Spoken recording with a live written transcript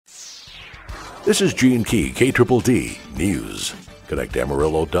This is Gene Key, KDDD News.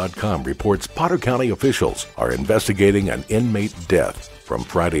 ConnectAmarillo.com reports Potter County officials are investigating an inmate death from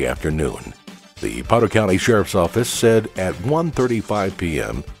Friday afternoon. The Potter County Sheriff's Office said at 1:35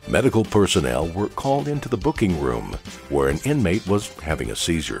 p.m., medical personnel were called into the booking room where an inmate was having a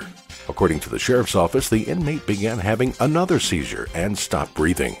seizure. According to the Sheriff's Office, the inmate began having another seizure and stopped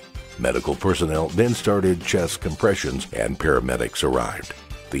breathing. Medical personnel then started chest compressions and paramedics arrived.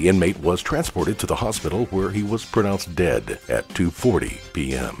 The inmate was transported to the hospital where he was pronounced dead at 2:40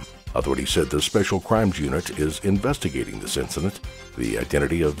 p.m. Authorities said the Special Crimes Unit is investigating this incident. The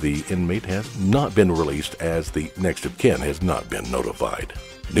identity of the inmate has not been released as the next of kin has not been notified.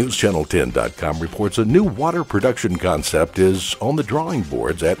 NewsChannel10.com reports a new water production concept is on the drawing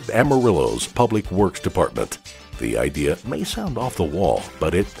boards at Amarillo's Public Works Department. The idea may sound off the wall,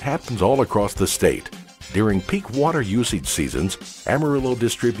 but it happens all across the state. During peak water usage seasons, Amarillo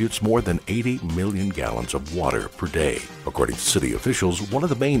distributes more than 80 million gallons of water per day. According to city officials, one of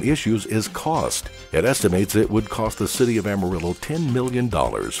the main issues is cost. It estimates it would cost the city of Amarillo $10 million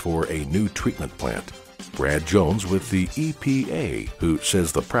for a new treatment plant. Brad Jones with the EPA, who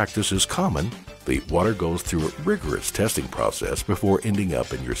says the practice is common. The water goes through a rigorous testing process before ending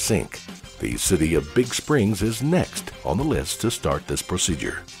up in your sink. The city of Big Springs is next on the list to start this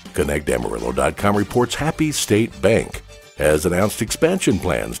procedure. ConnectAmarillo.com reports Happy State Bank has announced expansion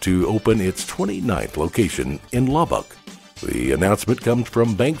plans to open its 29th location in Lubbock. The announcement comes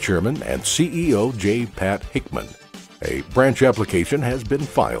from Bank Chairman and CEO J. Pat Hickman. A branch application has been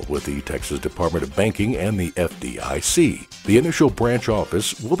filed with the Texas Department of Banking and the FDIC. The initial branch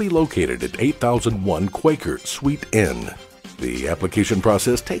office will be located at 8001 Quaker, Suite N. The application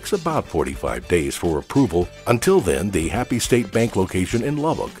process takes about 45 days for approval. Until then, the Happy State Bank location in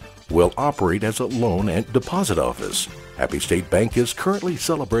Lubbock will operate as a loan and deposit office. Happy State Bank is currently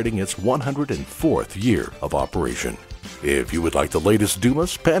celebrating its 104th year of operation. If you would like the latest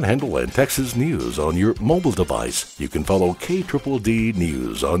Dumas, Panhandle, and Texas news on your mobile device, you can follow KDDD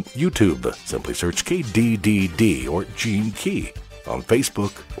News on YouTube. Simply search KDDD or Gene Key on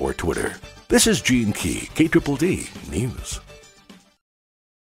Facebook or Twitter. This is Gene Key, KDDD News.